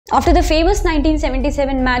After the famous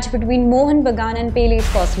 1977 match between Mohan Bagan and Pele's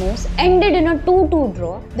Cosmos ended in a 2-2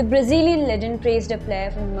 draw, the Brazilian legend praised a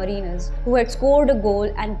player from Mariners who had scored a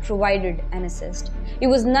goal and provided an assist. He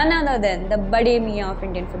was none other than the Bade Mia of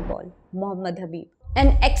Indian football, Mohammed Habib.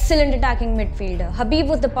 An excellent attacking midfielder, Habib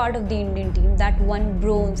was the part of the Indian team that won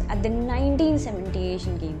bronze at the 1970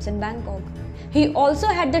 Asian Games in Bangkok. He also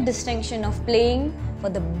had the distinction of playing for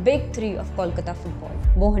the big three of Kolkata football,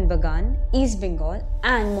 Mohan Bagan, East Bengal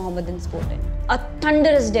and Mohammedan Sporting. A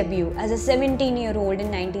thunderous debut as a 17-year-old in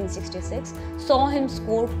 1966 saw him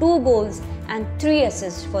score 2 goals and 3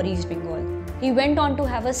 assists for East Bengal. He went on to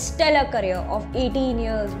have a stellar career of 18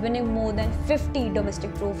 years, winning more than 50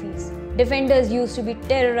 domestic trophies. Defenders used to be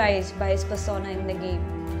terrorized by his persona in the game.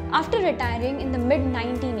 After retiring in the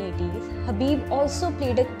mid-1980s, Habib also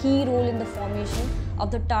played a key role in the formation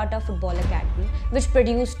of the Tata Football Academy, which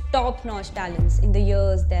produced top-notch talents in the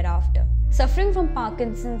years thereafter. Suffering from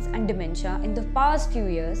Parkinson's and dementia in the past few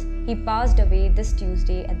years, he passed away this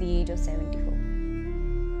Tuesday at the age of 74.